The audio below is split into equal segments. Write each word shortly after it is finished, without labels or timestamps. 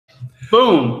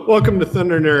Boom. Welcome to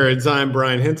Thunder Nerds. I'm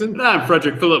Brian Hinton. And I'm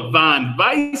Frederick Philip Von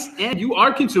Weiss, and you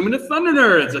are consuming the Thunder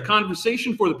Nerds, a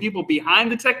conversation for the people behind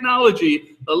the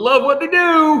technology that love what they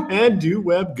do. And do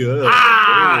web good.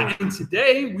 And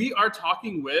today we are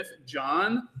talking with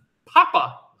John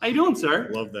Papa. How you doing, sir?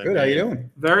 Love that. Good. How you doing?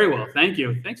 Very well, thank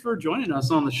you. Thanks for joining us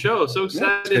on the show. So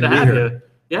excited to have you.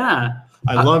 Yeah.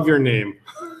 I love your name.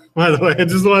 By the way, I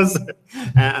just want to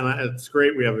say, and it's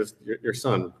great. We have your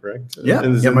son, correct? Yeah,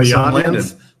 the my son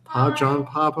audience. John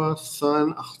Papa,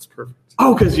 son. Oh, it's perfect.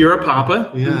 Oh, because you're a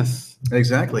Papa? Yes.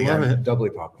 Exactly. Love Yeah, it. doubly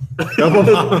Papa. Double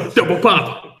Papa. Double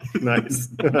Papa. Nice.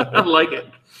 I like it.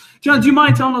 John, do you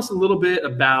mind telling us a little bit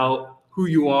about who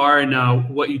you are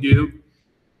and what you do?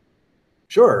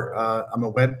 Sure. I'm a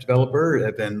web developer.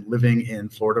 I've been living in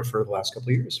Florida for the last couple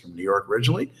of years, from New York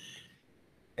originally.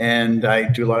 And I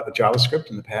do a lot of JavaScript.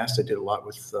 In the past, I did a lot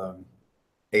with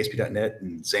ASP.NET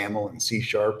and XAML and C#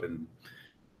 and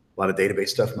a lot of database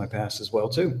stuff in my past as well,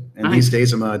 too. And Nice. these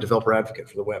days, I'm a developer advocate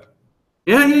for the web.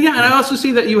 Yeah. And I also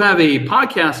see that you have a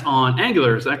podcast on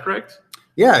Angular. Is that correct?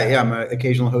 Yeah. I'm an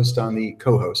occasional host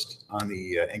co-host on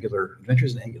the Angular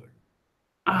Adventures in Angular.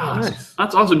 Ah, Nice.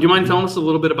 That's awesome. Do you mind telling us a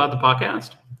little bit about the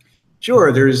podcast?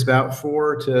 Sure. There's about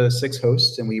 4 to 6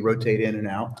 hosts, and we rotate in and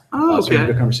out. Oh, So we have a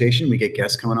okay. good conversation. We get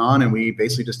guests coming on, and we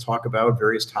basically just talk about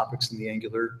various topics in the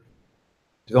Angular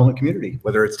development community,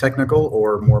 whether it's technical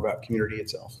or more about community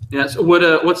itself. Yeah. So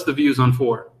what's the views on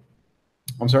 4?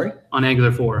 I'm sorry? On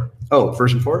Angular 4? Oh,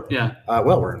 version 4? Yeah.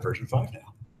 Well, we're in version 5 now.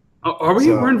 Oh, are we?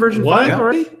 So- We're in version What? 5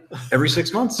 already? Every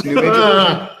 6 months, new major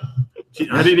version. Gee,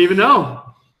 I didn't even know.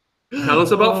 Tell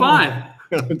us about 5.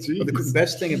 But the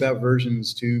best thing about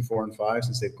versions 2, 4, and 5,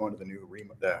 since they've gone to the new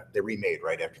they remade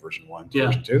right after version 1 to Yeah.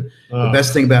 version 2. The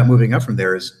best thing about moving up from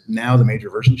there is now the major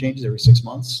version changes every 6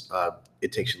 months.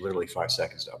 It takes you literally 5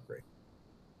 seconds to upgrade.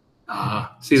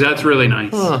 See, that's really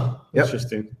nice. Huh. Yep.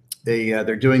 Interesting.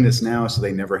 They're doing this now, so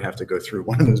they never have to go through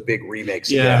one of those big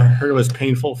remakes. Yeah, I again. heard it was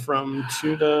painful from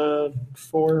 2 to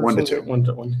 4. or 1 to something?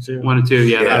 2. 1 to 2. 1 and 2.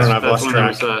 Yeah. Yeah, I don't know, I've that's lost when there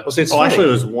was, track. Well, see, it's Oh, funny. actually,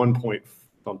 it was 1 point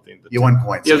something. You 1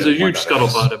 point. yeah, there's a so huge 1.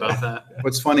 scuttlebutt about that.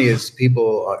 What's funny is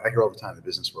people, I hear all the time in the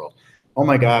business world, oh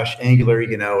my gosh, Angular,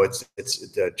 it's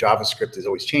JavaScript is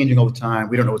always changing all the time.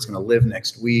 We don't know what's going to live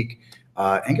next week.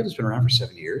 Angular's been around for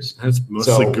 7 years. That's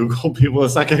mostly So- Google people.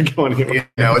 It's not going to go anywhere.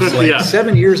 It's like Yeah.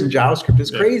 7 years in JavaScript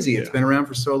is Yeah, crazy. It's yeah. been around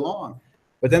for so long.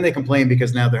 But then they complain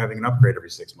because now they're having an upgrade every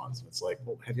 6 months. And it's like,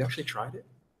 well, have you actually tried it?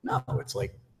 No, it's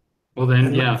like Well,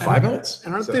 then, yeah. 5 minutes.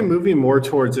 And aren't So- they moving more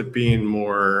towards it being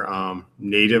more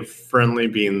native friendly,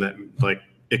 being that like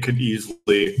it could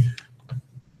easily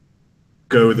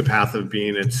go the path of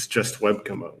being it's just web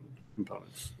components?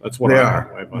 That's what They I've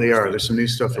are. They are. understood. There's some new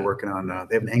stuff they're Yeah. working on.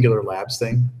 They have an Angular Labs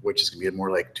thing, which is going to be more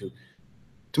like to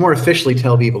more officially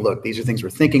tell people, look, these are things we're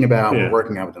thinking about, Yeah. we're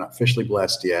working on, but they're not officially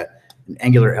blessed yet. And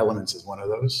Angular Elements is one of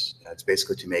those. It's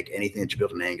basically to make anything that you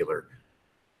build in Angular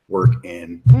work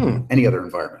in any other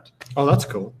environment. Oh, that's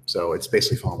cool. So it's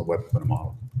basically following the web component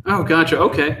model. Oh, gotcha.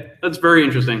 Okay. That's very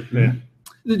interesting. Yeah.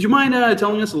 Did you mind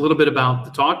telling us a little bit about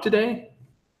the talk today?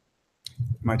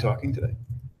 Am I talking today?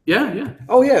 Yeah.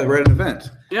 Oh yeah, we're at an event.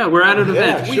 Yeah, we're at an Yeah,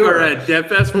 event. We sure. are at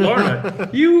DevFest, Florida.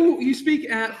 You speak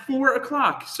at 4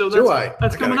 o'clock, so that's, Do I?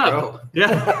 that's I coming gotta up. go.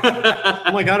 Yeah.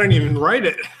 Oh my God, I didn't even write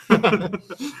it.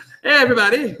 Hey,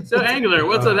 everybody. So Angular,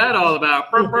 what's that all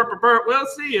about? Burp, burp, burp, burp. Well,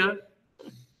 see ya.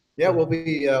 Yeah, we'll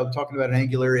be talking about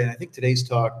Angular, and I think today's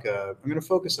talk, I'm going to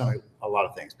focus on a lot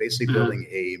of things. Basically, building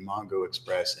a Mongo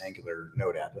Express Angular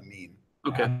Node app, a MEAN.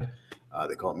 Okay.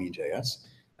 They call it MEAN.js.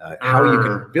 How you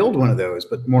can build one of those,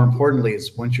 but more importantly,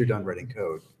 is once you're done writing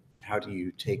code, how do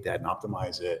you take that and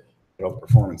optimize it, get all the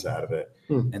performance out of it,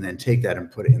 and then take that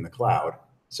and put it in the cloud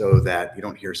so that you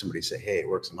don't hear somebody say, "Hey, it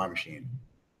works on my machine."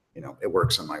 It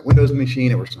works on my Windows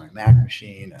machine, it works on my Mac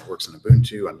machine, it works on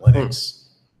Ubuntu, on Linux.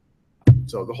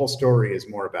 So the whole story is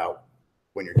more about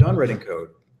when you're done writing code,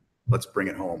 let's bring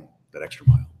it home that extra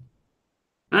mile.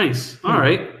 Nice. All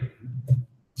right.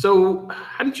 So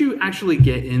how did you actually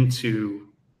get into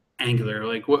Angular?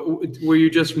 Like, were you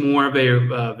just more of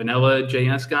a vanilla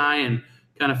JS guy and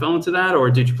kind of fell into that, or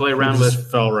did you play around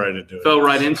with? Fell right into it. Fell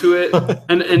right into it.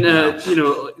 And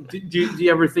do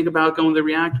you ever think about going the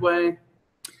React way?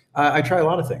 I try a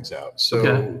lot of things out. So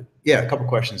Okay. yeah, a couple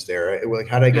questions there. Like,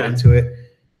 how did I get Yeah. into it?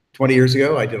 20 years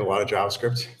ago, I did a lot of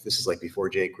JavaScript. This is like before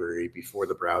jQuery, before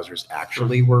the browsers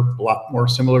actually were a lot more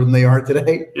similar than they are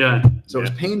today. Yeah. So it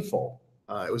was painful.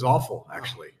 It was awful,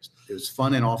 actually. It was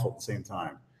fun and awful at the same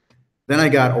time. Then I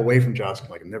got away from JavaScript.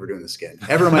 Like, I'm never doing this again.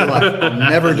 Ever in my life. I'll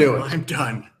never do it. I'm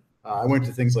done. I went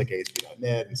to things like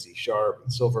ASP.NET and C#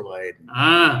 and Silverlight.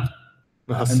 Ah.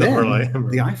 And then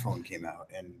the iPhone came out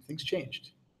and things changed.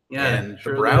 Yeah, and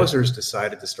the browsers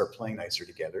decided to start playing nicer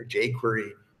together.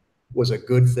 jQuery was a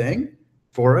good thing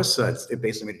for us. It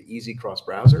basically made it easy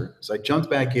cross-browser. So I jumped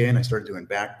back in. I started doing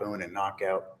Backbone and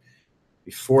Knockout.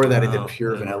 Before that, I did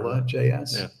pure vanilla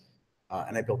JS,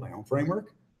 and I built my own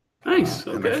framework. Nice.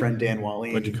 And my friend Dan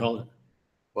Wally. What'd you call it?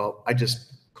 Well, I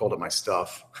just called it my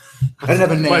stuff. I didn't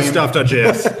have a name. My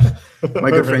stuff.js.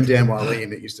 My good friend Dan Wally,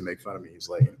 and it used to make fun of me. He's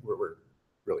like, we're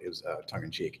really, it was tongue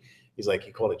in cheek. He's like,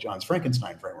 he called it John's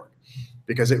Frankenstein framework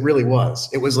because it really was.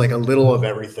 It was like a little of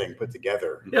everything put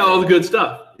together. Yeah, all the good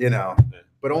stuff. You know,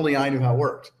 but only I knew how it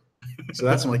worked. So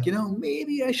that's I'm like,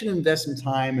 maybe I should invest some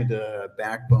time into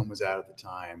Backbone was out at the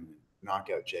time,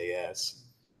 Knockout JS.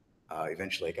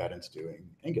 Eventually I got into doing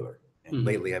Angular. And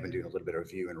lately I've been doing a little bit of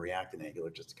Vue and React and Angular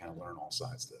just to kind of learn all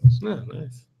sides of those. Oh,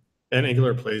 nice. And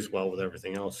Angular plays well with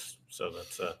everything else. So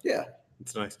that's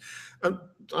it's nice.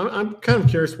 I'm kind of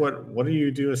curious, what do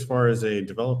you do as far as a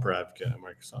developer advocate at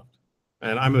Microsoft?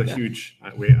 And I'm a huge,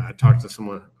 I talked to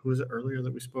someone, who was it earlier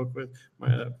that we spoke with?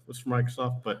 Was from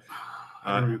Microsoft, but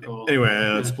anyway,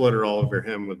 I exploded all over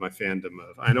him with my fandom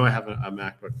of, I know I have a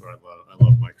MacBook, but I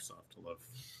love Microsoft.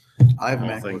 I have all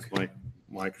a MacBook. things like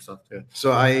Microsoft, yeah.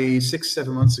 So 6-7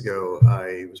 months ago,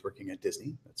 I was working at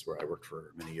Disney. That's where I worked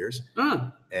for many years.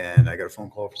 And I got a phone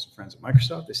call from some friends at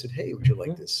Microsoft. They said, hey, would you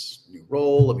like this new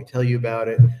role? Let me tell you about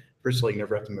it. First of all, you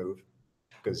never have to move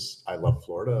because I love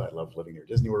Florida. I love living near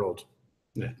Disney World.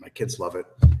 Yeah. My kids love it.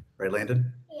 Right,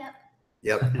 Landon?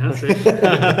 Yep.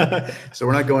 So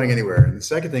we're not going anywhere. And the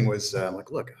second thing was, I'm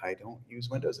like, look, I don't use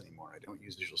Windows anymore. I don't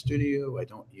use Visual Studio. I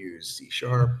don't use C#.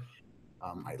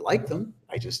 I like them.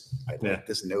 I like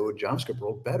this Node JavaScript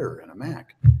world better in a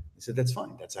Mac. I said, that's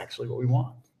fine. That's actually what we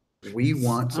want. We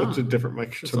want such a different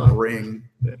Microsoft to bring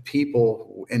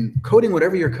people and coding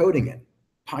whatever you're coding in,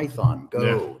 Python,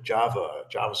 Go, Java,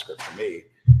 JavaScript for me,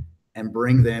 and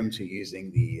bring them to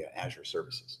using the Azure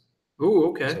services. Oh,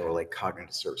 okay. So like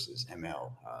cognitive services,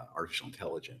 ML, artificial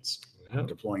intelligence,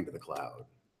 deploying to the cloud,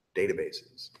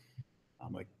 databases.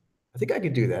 I'm like, I think I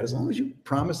could do that as long as you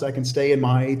promise I can stay in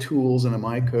my tools and in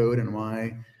my code and in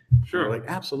my. Sure. Like,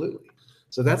 absolutely.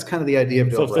 So that's kind of the idea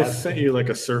of. So if they sent you like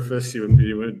a Surface, you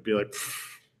would be like.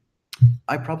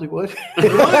 I probably would.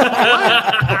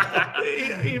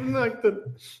 Even like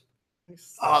the.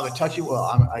 Oh, the touchy. Well,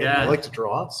 I like to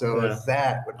draw, so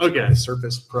that would be the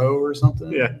Surface Pro or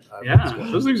something.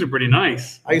 Those things are pretty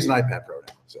nice. I use an iPad Pro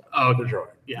now, so for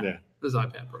drawing. Yeah, those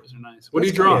iPad Pros are nice. What do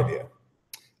you draw?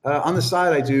 On the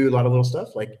side, I do a lot of little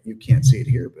stuff. Like you can't see it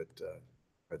here, but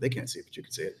or they can't see it, but you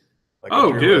can see it. Like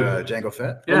dude, Django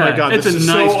Fett. Yeah, oh my god, it's this is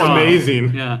nice so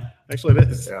amazing. Yeah, actually, it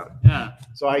is. Yeah.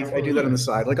 So I do that on the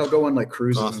side. Like I'll go on like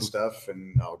cruises and stuff,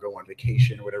 and I'll go on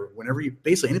vacation or whatever. Whenever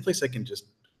basically any place I can just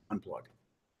unplug.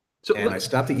 So I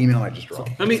stop the email. And I just draw.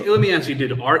 Let me ask you: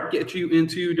 did art get you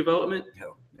into development?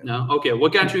 No. Okay.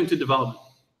 What got you into development?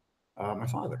 My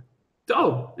father.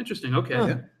 Oh, interesting. Okay.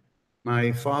 Yeah.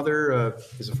 My father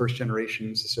is a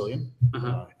first-generation Sicilian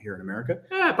here in America.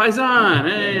 Yeah, paisan,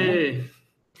 hey.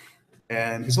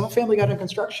 And his whole family got in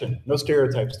construction. No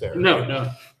stereotypes there.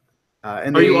 No.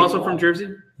 And are you also from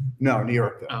Jersey? No, New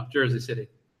York, though. Oh, Jersey City.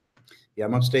 Yeah,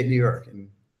 I'm upstate New York. And it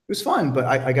was fun, but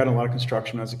I got in a lot of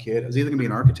construction when I was a kid. I was either going to be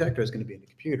an architect or I was going to be into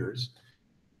computers.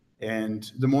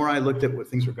 And the more I looked at what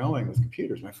things were going with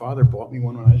computers, my father bought me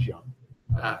one when I was young.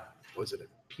 Was it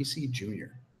a PC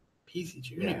Junior? PC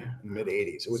Junior? Yeah, in the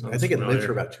mid-'80s. I think it lived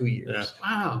for about 2 years. Yeah.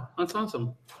 Wow, that's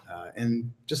awesome. And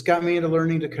just got me into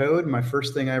learning to code. My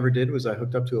first thing I ever did was I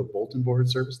hooked up to a bulletin board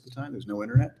service at the time. There was no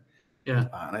internet. Yeah.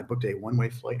 And I booked a one-way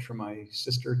flight for my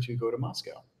sister to go to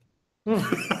Moscow.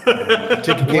 The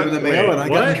ticket came in the mail, and I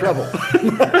got in trouble.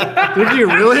 Did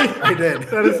you really? I did.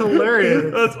 That is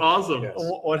hilarious. That's awesome. Yes.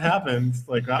 What happened?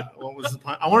 Like, what was the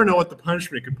I want to know what the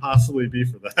punishment could possibly be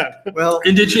for that. Well,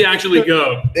 and did she actually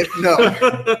go? No,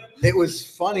 it was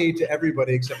funny to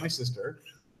everybody except my sister.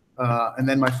 And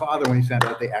then my father, when he found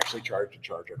out, they actually charged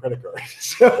our credit card.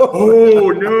 So,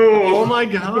 oh no! Oh my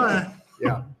god!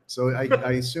 Yeah. So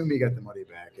I assume he got the money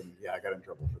back, and I got in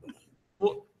trouble for that.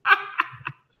 Well,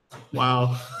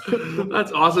 wow,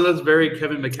 that's awesome. That's very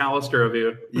Kevin McAllister of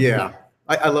you. Yeah,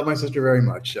 I love my sister very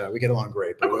much. We get along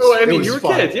great. But you were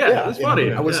kids. Yeah, it was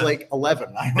funny. I was like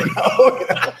 11. I don't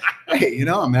know. Hey,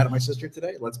 I'm mad at my sister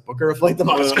today. Let's book her a flight to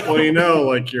Moscow. Well,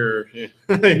 like you're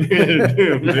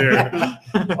doomed there.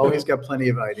 Always got plenty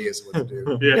of ideas what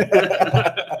to do.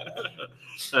 Yeah.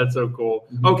 That's so cool.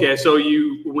 Okay, so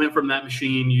you went from that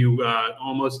machine, you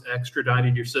almost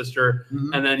extradited your sister,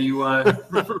 and then you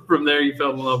from there you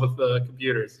fell in love with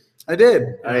computers. I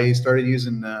did. I started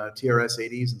using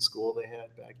TRS-80s in school they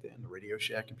had back then, the Radio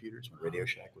Shack computers, when Radio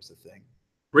Shack was the thing.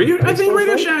 I think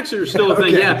Radio Shacks are still a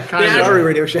thing. Okay. Yeah, Sorry,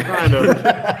 Radio Shack. Kind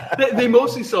of. they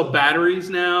mostly sell batteries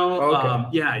now.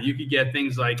 Okay. Yeah, you could get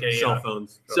things like Cell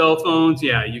phones. Cell phones.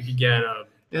 Yeah, you could get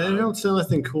Yeah, they don't sell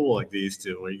anything cool like they used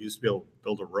to. Where you used to be able to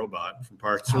build a robot from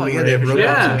parts. Oh yeah, they have robots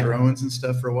Yeah. and drones and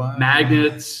stuff for a while.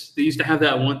 magnets. They used to have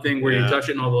that one thing where you Yeah. touch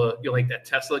it and all the like that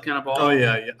Tesla kind of ball. Oh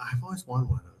yeah. I've always wanted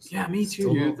one of those. Yeah, me too.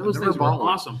 Still Dude. Those never things were bought one.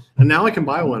 awesome. And now I can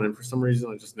buy one, and for some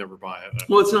reason I just never buy it.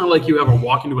 Well, it's not like you ever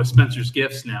walk into a Spencer's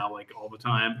Gifts now, like all the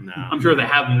time. No. I'm sure they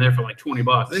have them there for like $20.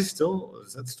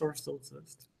 Does that store still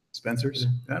exist? Spencer's?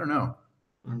 I don't know.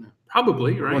 I don't know.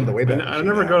 Probably, right? One of the way back. I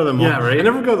never go to the mall. Yeah, right. I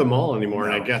never go to the mall anymore.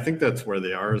 No. And I think that's where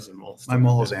they are, is in malls. My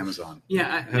mall is Amazon.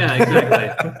 Yeah,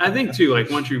 exactly. I think too, like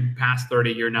once you pass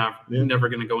 30, you're Yeah. never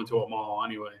going to go into a mall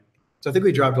anyway. So I think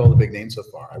we dropped all the big names so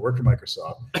far. I work for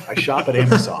Microsoft. I shop at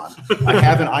Amazon. I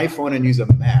have an iPhone and use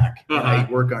a Mac. And I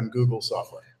work on Google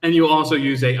software. And you also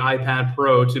use a iPad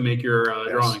Pro to make your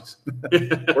drawings.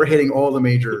 We're hitting all the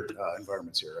major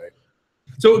environments here, right?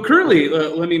 So currently,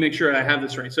 let me make sure I have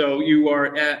this right. So you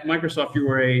are at Microsoft, you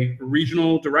were a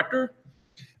regional director?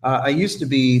 I used to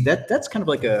be, that's kind of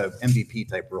like a MVP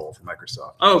type role for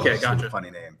Microsoft. Oh, okay, It's sort of gotcha. a funny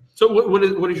name. So what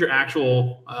is your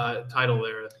actual title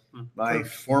there? My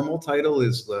formal title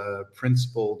is the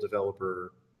principal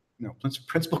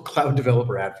cloud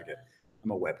developer advocate.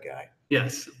 I'm a web guy.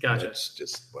 Yes, gotcha. That's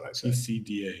just what I say.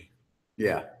 PCDA.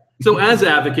 Yeah. So as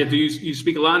advocate, do you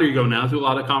speak a lot, or you go now to a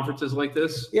lot of conferences like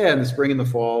this? Yeah, in the spring and the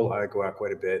fall, I go out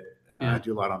quite a bit. Yeah. I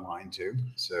do a lot online too.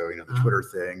 So, the Twitter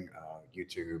thing,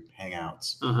 YouTube,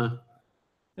 Hangouts, Uh-huh.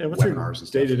 Yeah, what's your webinars and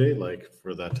stuff. day-to-day like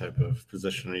for that type of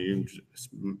position? Are you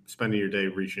spending your day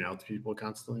reaching out to people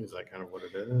constantly? Is that kind of what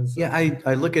it is? Yeah,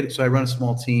 I look at it. So I run a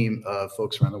small team of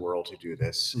folks around the world who do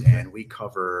this, Okay. and we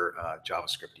cover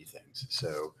JavaScripty things.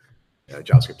 So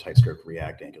JavaScript, TypeScript,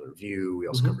 React, Angular, Vue. We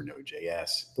also Mhm. cover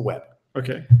Node.js, the web.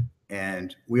 Okay.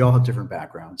 And we all have different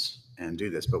backgrounds and do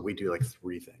this, but we do like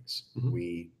three things. Mhm.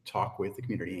 We talk with the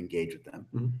community, engage with them.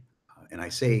 Mhm. And I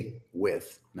say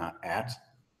with, not at.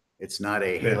 It's not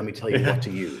a, hey, Yeah. let me tell you what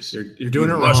to use. You're doing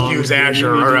You it must wrong. use You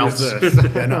Azure need to or use else. this.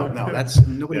 Yeah, no,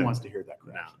 nobody Yeah. wants to hear that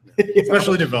crap. No. You know?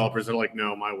 Especially developers are like,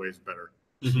 no, my way's better.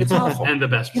 It's awful. And the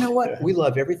best. You know what? Yeah. We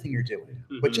love everything you're doing,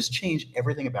 but Mhm. just change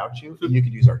everything about you and you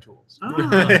could use our tools.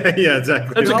 Ah, Yeah,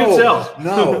 exactly. That's a good sell.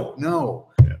 No.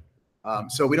 Yeah.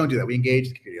 So we don't do that. We engage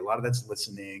the community. A lot of that's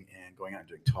listening and going out and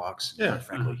doing talks. Yeah. Quite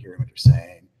frankly, hearing what they're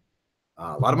saying.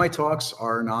 A lot of my talks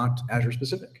are not Azure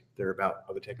specific. They're about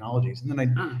other technologies. And then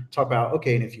I Ah, talk about,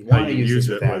 okay, and if you How want to you use this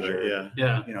it with with Azure, it,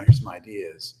 yeah. yeah. here's some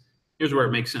ideas. Here's where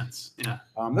it makes sense. Yeah.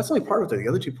 That's only part of it. The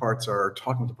other two parts are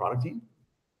talking with the product team.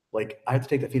 Like I have to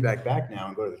take that feedback back now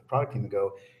and go to the product team and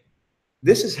go,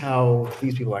 this is how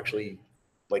these people actually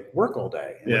like work all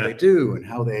day and Yeah. what they do and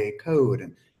how they code.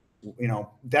 And,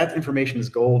 that information is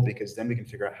gold because then we can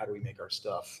figure out how do we make our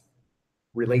stuff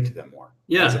relate to them more.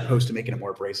 Yeah. As opposed to making it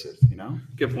more abrasive,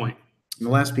 Good point. And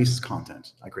the last piece is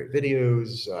content. I create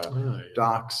videos, Oh, yeah.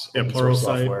 docs, Yeah, open source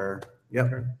Pluralsight. software.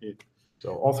 Yep. You-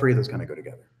 So all three of those kind of go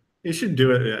together. You should do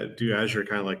it. Do Azure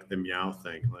kind of like the meow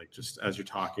thing, like just as you're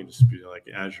talking, just be like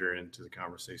Azure into the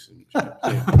conversation. Yeah.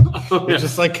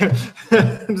 Just like,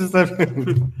 just like,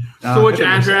 So what's If it makes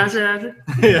Azure, sense. Azure?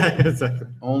 yeah, exactly.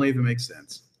 Only if it makes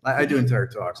sense. I do entire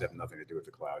talks that have nothing to do with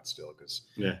the cloud still because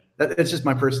Yeah. it's just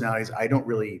my personality. I don't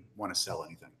really want to sell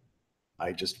anything.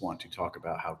 I just want to talk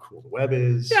about how cool the web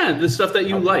is. Yeah, the stuff that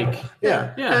you like.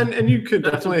 Yeah. Yeah. And you could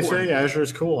That's definitely important. say Azure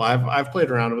is cool. I've played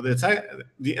around with it.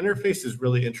 The interface is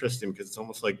really interesting because it's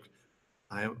almost like,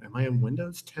 am I in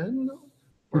Windows 10 now?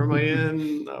 Or am I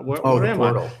in what the am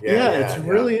portal. I? Yeah, It's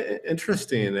really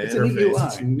interesting. The It's a neat interface.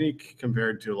 It's UI. unique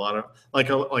compared to a lot of like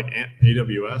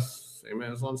AWS,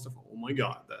 Amazon stuff. Oh my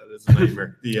God, that is a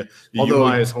nightmare. The Although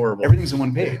UI is horrible. Everything's in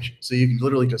one page. So you can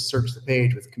literally just search the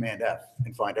page with Command F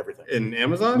and find everything. In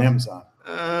Amazon, On Amazon.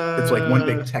 It's like one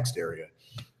big text area.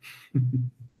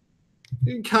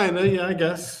 Kind of, yeah, I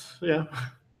guess, yeah.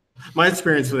 My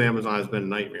experience with Amazon has been a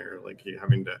nightmare. Like you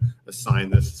having to assign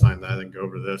this, assign that, and go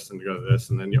over this, and go to this,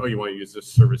 and then you want to use this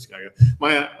service guy.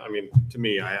 To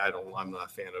me, I'm not a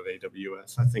fan of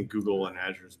AWS. I think Google and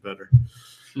Azure is better.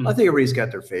 I think everybody's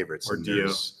got their favorites. Or and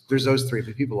Dio. there's those three,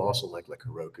 but people also like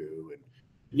Heroku and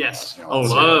Yes. all the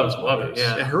love others. it.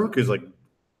 Yeah. Yeah, Heroku is like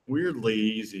weirdly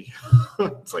easy.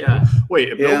 It's like, Yeah. wait,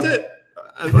 it built it,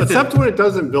 except when it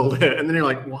doesn't build it, and then you're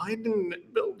like, why didn't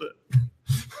it build it?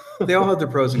 They all have their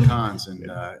pros and cons, and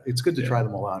it's good to Yeah. try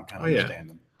them all out and kind of Oh, yeah. understand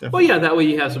them. Well, yeah, that way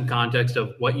you have some context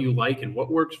of what you like and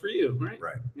what works for you, right?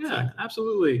 Right. Yeah,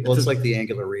 absolutely. Well, it's like the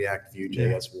Angular React Vue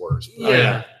JS wars.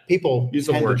 Yeah. People Use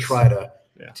the tend to words. try to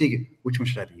Yeah. take it. Which one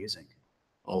should I be using?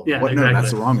 all of Yeah. them. What? No, exactly.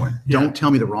 that's the wrong one. Yeah. Don't tell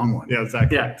me the wrong one. Yeah,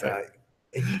 exactly. Yeah. exactly.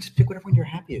 You just pick whatever one you're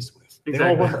happiest with. They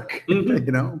all Exactly. work. Mhm.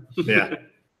 You know. Yeah.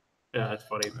 Yeah, that's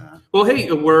funny. Uh, Well,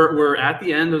 hey, we're at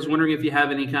the end. I was wondering if you have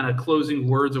any kind of closing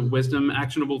words of wisdom,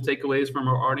 actionable takeaways from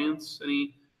our audience.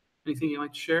 Anything you'd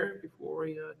like to share before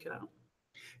we get out?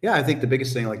 Yeah, I think the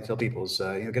biggest thing I like to tell people is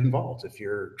get involved. If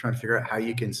you're trying to figure out how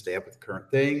you can stay up with current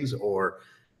things or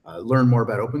learn more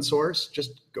about open source,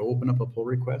 just go open up a pull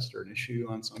request or an issue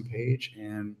on some page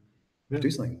and do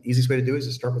something. Easiest way to do it is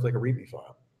to start with like a README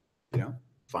file.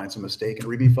 Find some mistake in a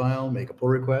README file, make a pull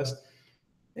request,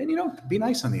 and be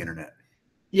nice on the internet.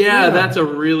 Yeah, Yeah, that's a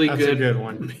really that's a good, good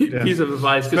one. Yeah. piece of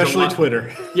advice. 'Cause Especially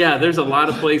Twitter. Yeah, there's a lot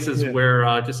of places Yeah.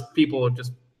 where just people are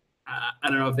just, I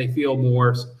don't know if they feel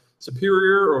more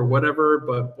superior or whatever,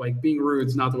 but like being rude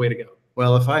is not the way to go.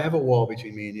 Well, if I have a wall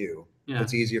between me and you, Yeah.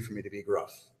 it's easier for me to be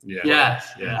gruff. Yeah.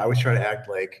 Yes. Yeah. I always try to act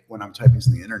like when I'm typing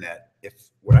on the internet,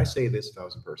 would I say this if I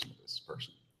was in person with this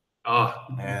person? Oh,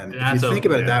 And if that's you think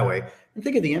about it yeah. that way, and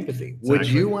think of the empathy. Would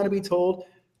Exactly. you want to be told,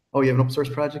 oh, you have an open source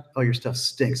project? Oh, your stuff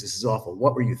stinks. This is awful.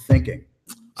 What were you thinking?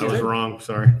 I was wrong.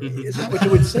 Sorry. Is that what you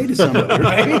would say to somebody,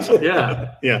 right?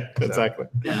 Yeah. Yeah, exactly.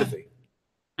 Yeah. Empathy.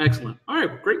 Excellent. All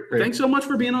right, great. Great. Thanks so much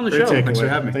for being on the Great show. takeaway. Thanks for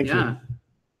having me. Thank Yeah. you.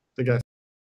 The guys.